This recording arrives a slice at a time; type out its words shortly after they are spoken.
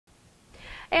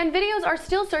And videos are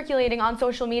still circulating on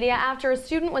social media after a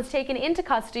student was taken into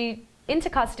custody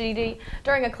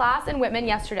during a class in Whitman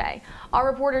yesterday. Our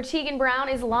reporter Teagan Brown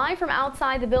is live from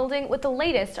outside the building with the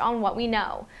latest on what we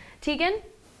know. Teagan?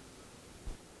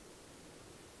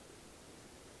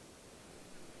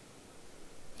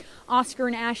 Oscar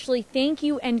and Ashley, thank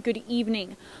you and good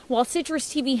evening. While Citrus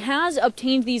TV has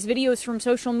obtained these videos from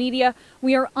social media,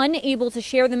 we are unable to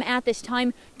share them at this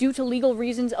time due to legal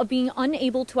reasons of being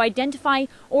unable to identify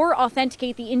or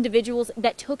authenticate the individuals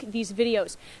that took these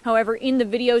videos. However, in the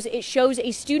videos, it shows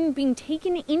a student being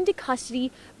taken into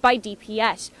custody by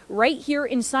DPS right here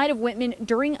inside of Whitman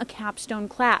during a capstone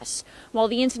class. While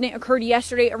the incident occurred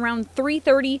yesterday around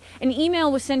 3:30, an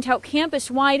email was sent out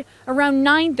campus-wide around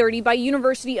 9:30 by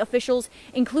university officials,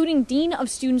 including Dean of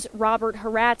Students Robert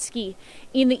Haratsky.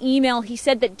 In the email, he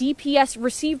said that DPS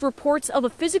received reports of a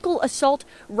physical assault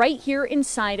right here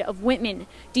inside of Whitman.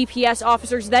 DPS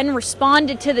officers then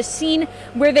responded to the scene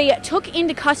where they took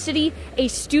into custody a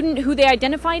student who they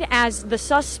identified as the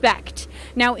suspect.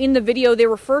 Now, in the video, they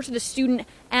refer to the student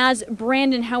as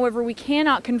Brandon. However, we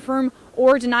cannot confirm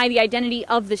or deny the identity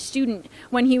of the student.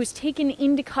 When he was taken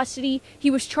into custody, he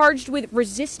was charged with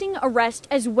resisting arrest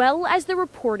as well as the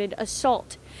reported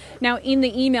assault. Now, in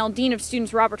the email, Dean of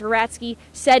Students Robert Haratsky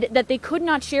said that they could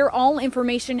not share all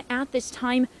information at this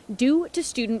time due to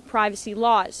student privacy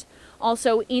laws.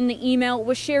 Also, in the email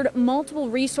was shared multiple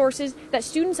resources that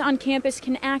students on campus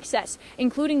can access,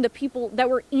 including the people that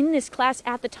were in this class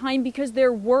at the time, because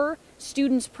there were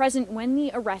students present when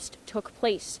the arrest took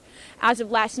place. As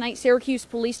of last night, Syracuse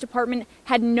Police Department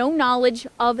had no knowledge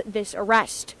of this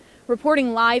arrest.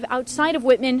 Reporting live outside of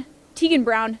Whitman, Teagan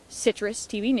Brown, Citrus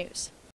TV News.